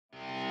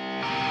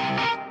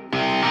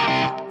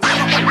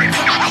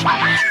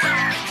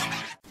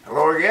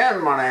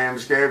And my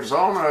name's Gabe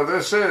Zolna.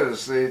 This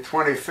is the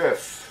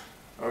 25th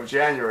of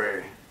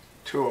January,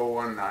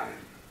 2019.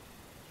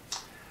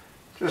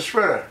 Just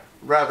read a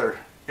rather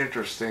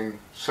interesting,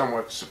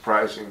 somewhat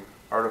surprising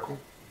article.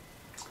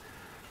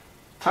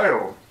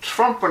 Title: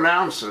 Trump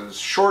announces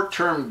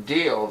short-term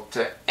deal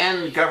to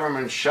end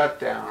government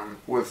shutdown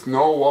with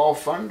no wall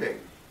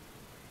funding.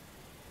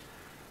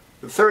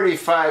 The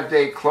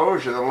 35-day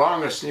closure, the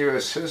longest in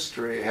U.S.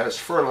 history, has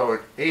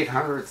furloughed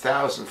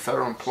 800,000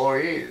 federal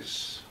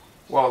employees,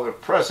 while the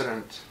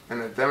president and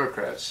the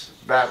Democrats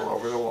battle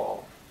over the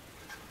wall.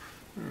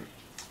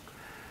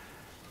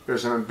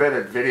 There's an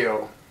embedded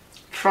video.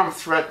 Trump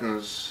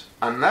threatens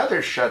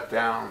another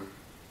shutdown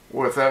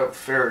without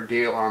fair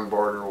deal on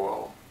border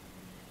wall.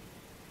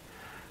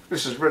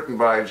 This is written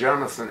by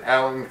Jonathan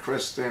Allen,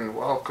 Kristen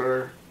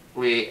Welker,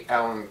 Lee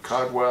Allen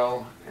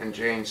Codwell, and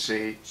Jane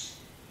C.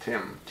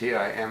 Tim,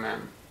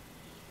 T-I-M-M.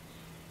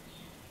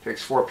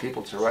 Takes 4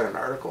 people to write an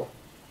article,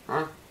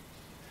 huh?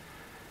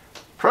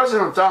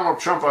 President Donald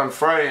Trump on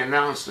Friday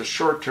announced a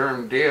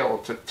short-term deal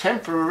to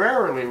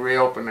temporarily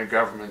reopen the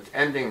government,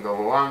 ending the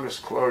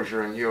longest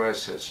closure in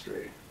U.S.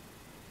 history.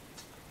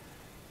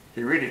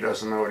 He really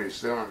doesn't know what he's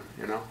doing,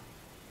 you know.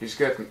 He's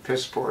getting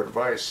piss-poor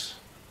advice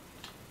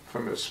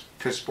from his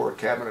piss-poor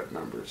cabinet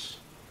members.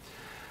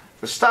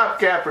 The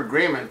stopgap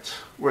agreement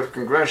with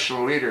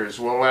congressional leaders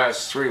will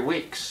last 3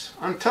 weeks,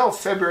 until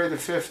February the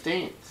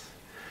 15th,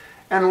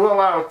 and will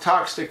allow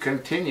talks to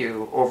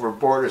continue over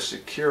border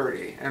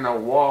security and a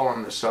wall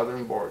on the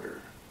southern border.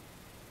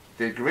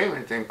 The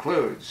agreement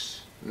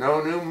includes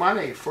no new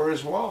money for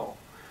his wall,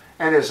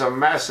 and is a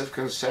massive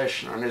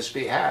concession on his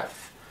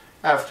behalf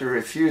after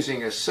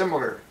refusing a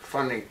similar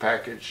funding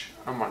package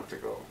a month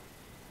ago.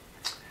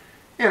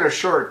 In a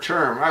short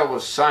term, I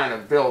will sign a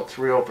bill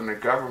to reopen the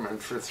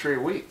government for 3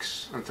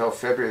 weeks, until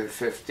February the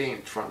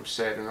 15th, Trump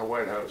said in the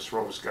White House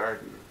Rose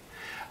Garden.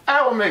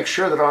 I will make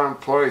sure that all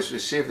employees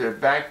receive their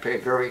back pay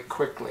very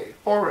quickly,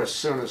 or as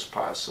soon as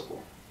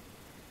possible.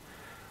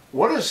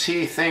 What does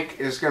he think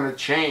is going to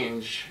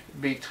change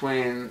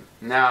between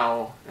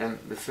now and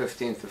the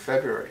 15th of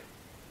February?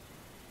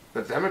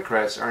 The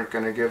Democrats aren't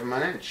going to give him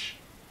an inch.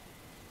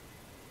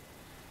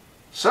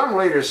 Some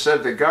leaders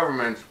said the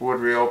government would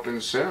reopen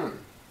soon.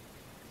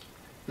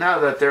 Now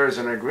that there is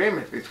an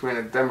agreement between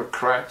the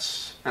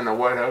Democrats and the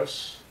White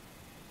House,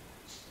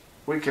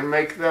 we can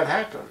make that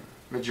happen,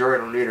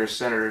 Majority Leader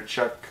Senator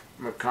Chuck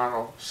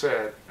McConnell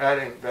said,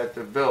 adding that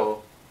the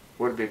bill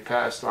would be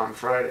passed on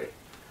Friday.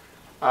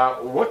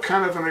 What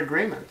kind of an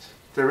agreement?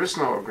 There is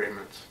no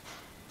agreement.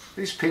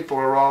 These people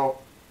are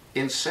all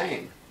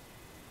insane.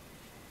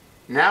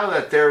 Now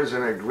that there is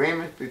an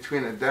agreement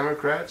between the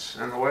Democrats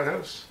and the White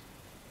House,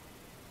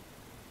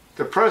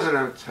 the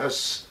president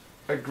has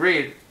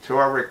agreed to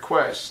our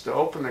request to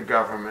open the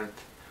government,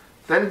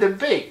 then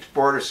debate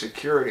border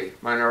security,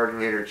 Minority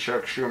Leader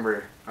Chuck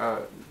Schumer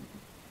of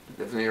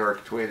New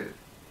York tweeted.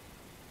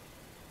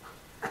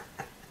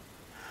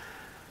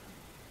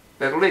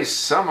 At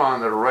least some on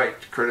the right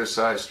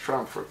criticized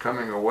Trump for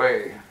coming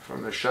away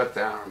from the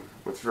shutdown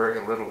with very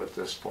little at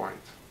this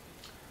point.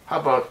 How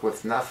about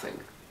with nothing?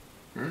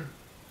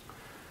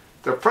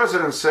 The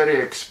president said he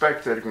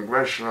expected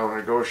congressional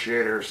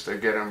negotiators to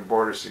get him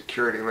border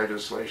security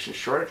legislation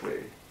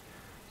shortly,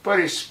 but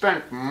he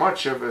spent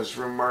much of his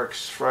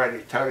remarks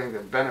Friday touting the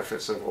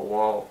benefits of a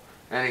wall,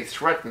 and he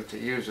threatened to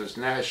use his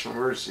national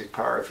emergency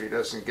power if he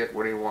doesn't get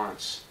what he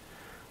wants.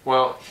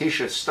 Well, he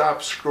should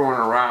stop screwing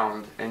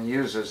around and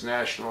use his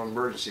national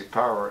emergency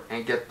power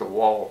and get the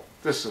wall.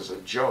 This is a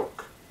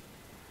joke.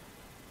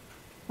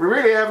 We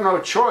really have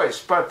no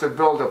choice but to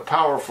build a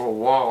powerful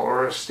wall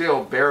or a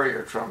steel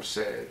barrier, Trump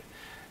said.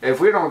 If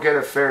we don't get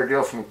a fair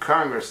deal from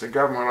Congress, the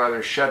government will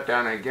either shut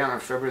down again on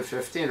February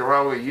 15th, or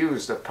I will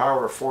use the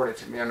power afforded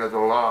to me under the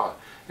law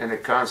and the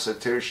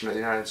Constitution of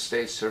the United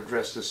States to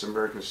address this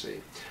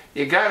emergency.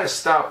 You got to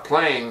stop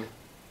playing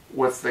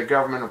with the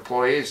government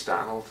employees,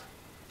 Donald.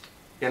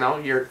 You know,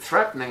 you're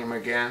threatening them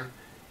again,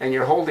 and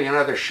you're holding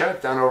another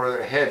shutdown over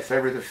their head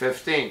February the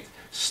 15th.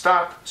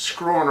 Stop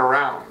screwing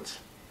around.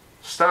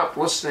 Stop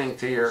listening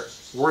to your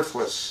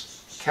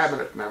worthless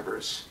cabinet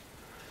members.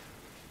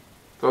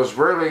 Those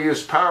rarely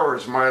used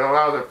powers might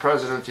allow the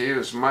president to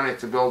use money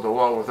to build a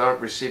wall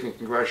without receiving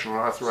congressional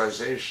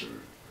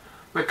authorization.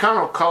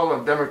 McConnell called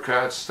on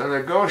Democrats to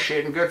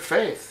negotiate in good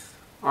faith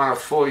on a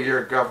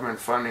full-year government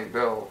funding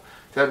bill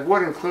that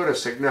would include a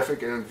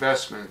significant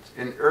investment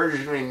in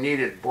urgently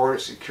needed border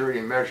security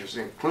measures,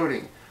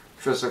 including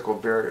physical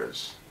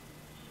barriers.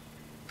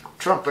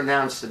 Trump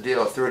announced the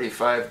deal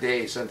 35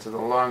 days into the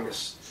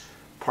longest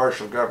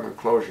partial government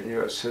closure in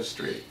U.S.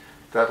 history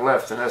that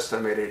left an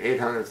estimated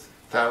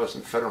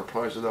 800,000 federal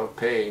employees without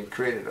pay and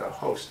created a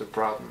host of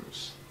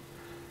problems.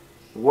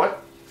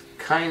 What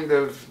kind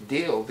of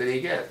deal did he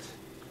get?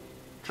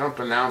 Trump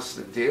announced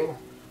the deal.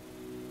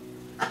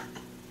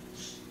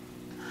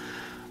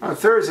 On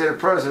Thursday, the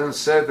president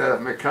said that if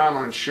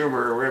McConnell and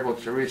Schumer were able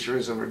to reach a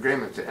reasonable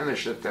agreement to end the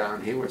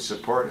shutdown, he would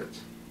support it.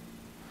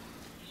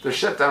 The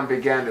shutdown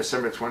began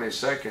December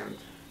 22nd,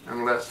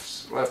 and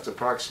left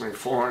approximately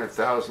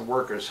 400,000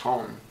 workers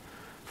home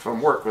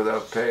from work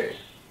without pay,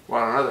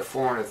 while another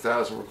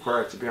 400,000 were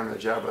required to be on the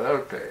job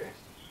without pay.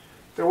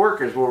 The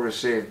workers will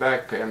receive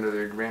back pay under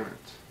the agreement.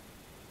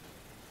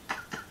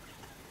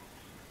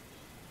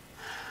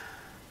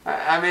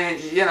 I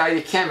mean, you know,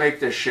 you can't make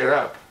this shit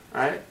up,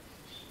 right?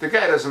 The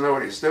guy doesn't know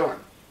what he's doing.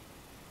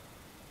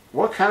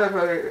 What kind of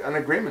an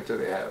agreement do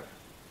they have?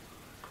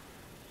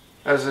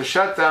 As the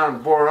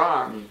shutdown bore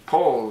on,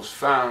 polls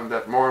found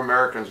that more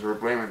Americans were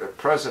blaming the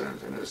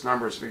president, and his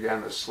numbers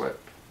began to slip.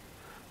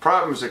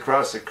 Problems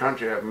across the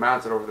country have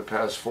mounted over the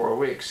past 4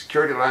 weeks.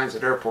 Security lines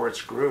at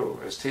airports grew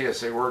as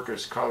TSA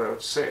workers called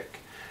out sick.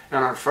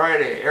 And on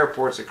Friday,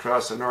 airports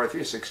across the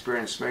Northeast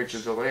experienced major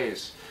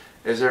delays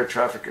as air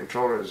traffic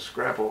controllers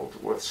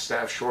grappled with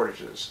staff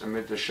shortages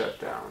amid the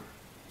shutdown.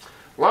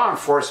 Law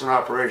enforcement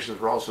operations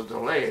were also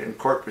delayed and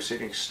court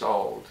proceedings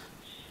stalled.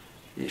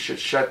 You should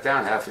shut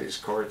down half of these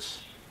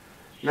courts.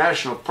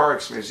 National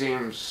parks,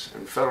 museums,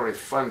 and federally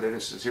funded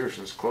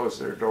institutions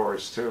closed their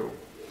doors too.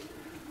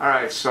 All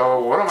right,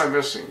 so what am I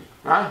missing?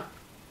 Huh?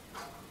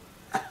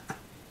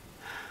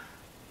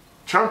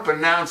 Trump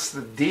announced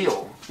the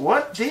deal.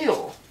 What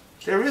deal?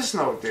 There is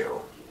no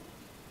deal.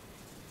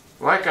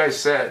 Like I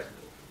said,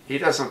 he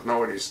doesn't know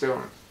what he's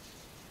doing.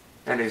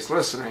 And he's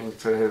listening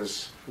to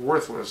his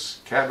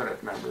worthless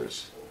cabinet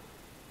members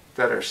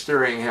that are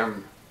steering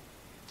him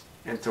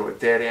into a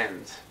dead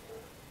end.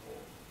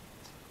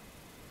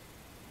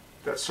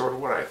 That's sort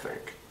of what I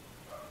think.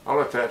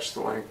 I'll attach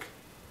the link.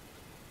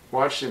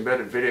 Watch the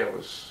embedded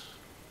videos.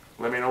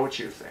 Let me know what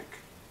you think.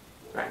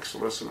 Thanks for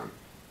listening.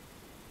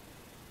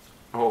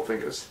 The whole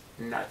thing is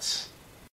nuts.